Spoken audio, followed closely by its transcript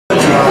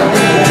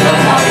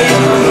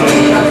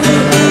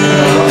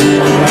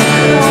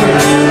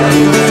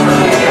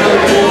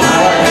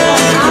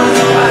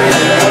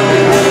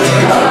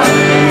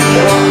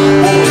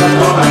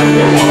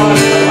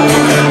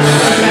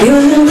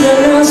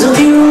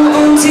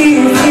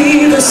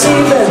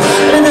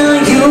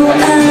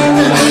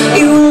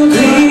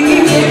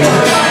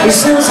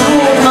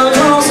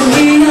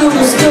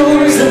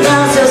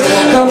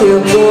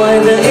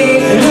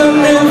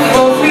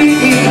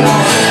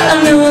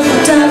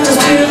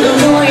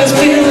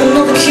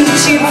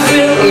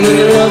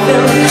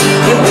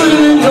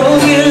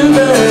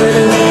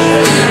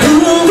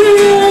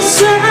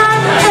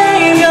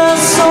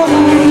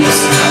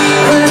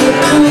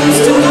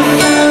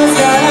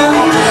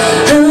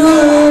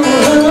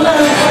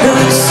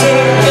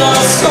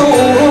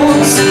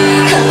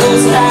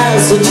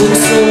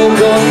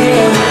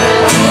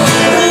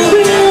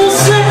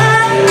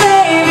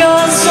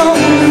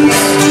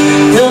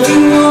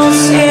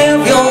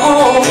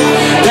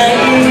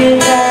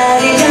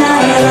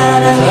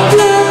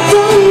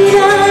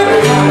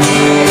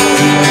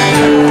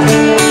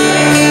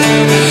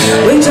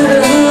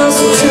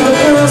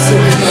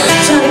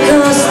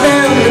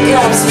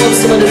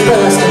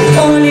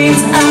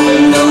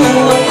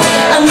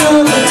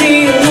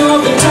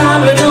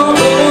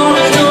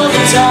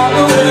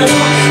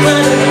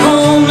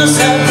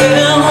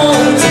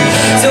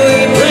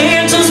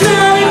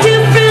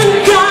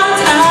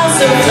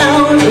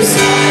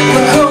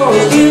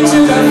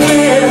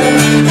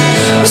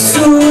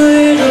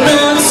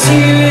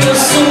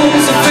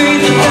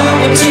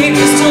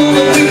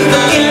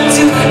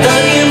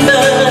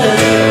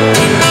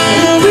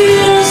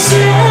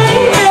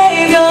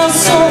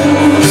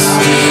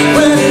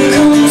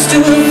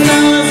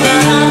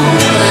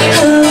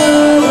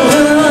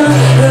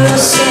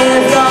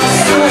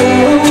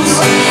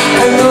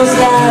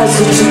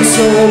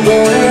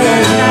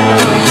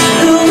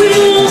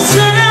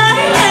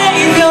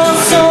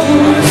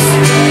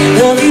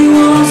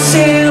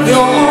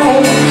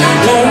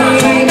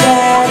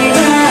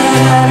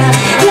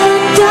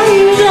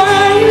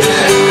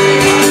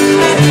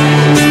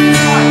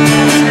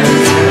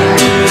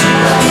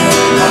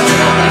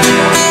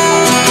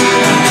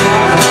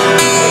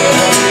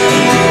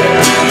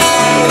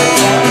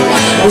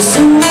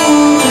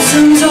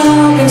Some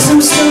talk and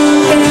some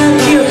stuff and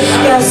here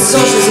got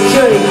social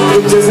security,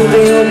 it doesn't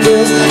pay your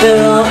bills.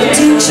 There are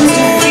addictions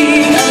to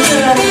feed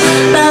under a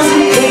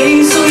thousand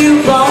days, so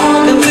you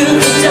bargain with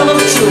the devil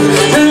of truth.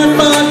 And if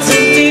I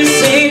take this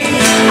sick,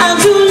 I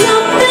do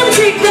not them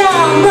take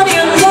down money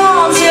and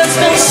laws, yes,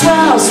 make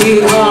swell,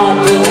 sweetheart.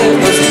 But it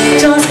was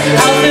just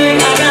I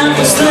think I got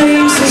those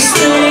things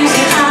and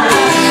I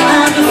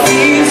have the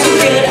fees to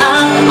get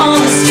out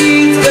on the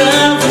streets,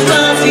 girl, the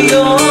buzz of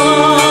yours.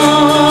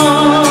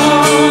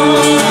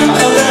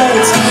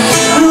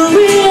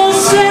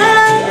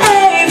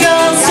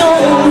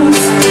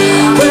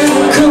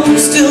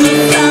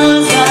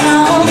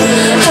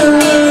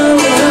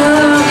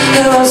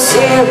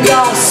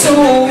 Your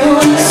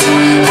souls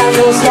and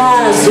those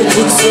lies that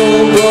you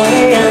told,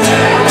 boy.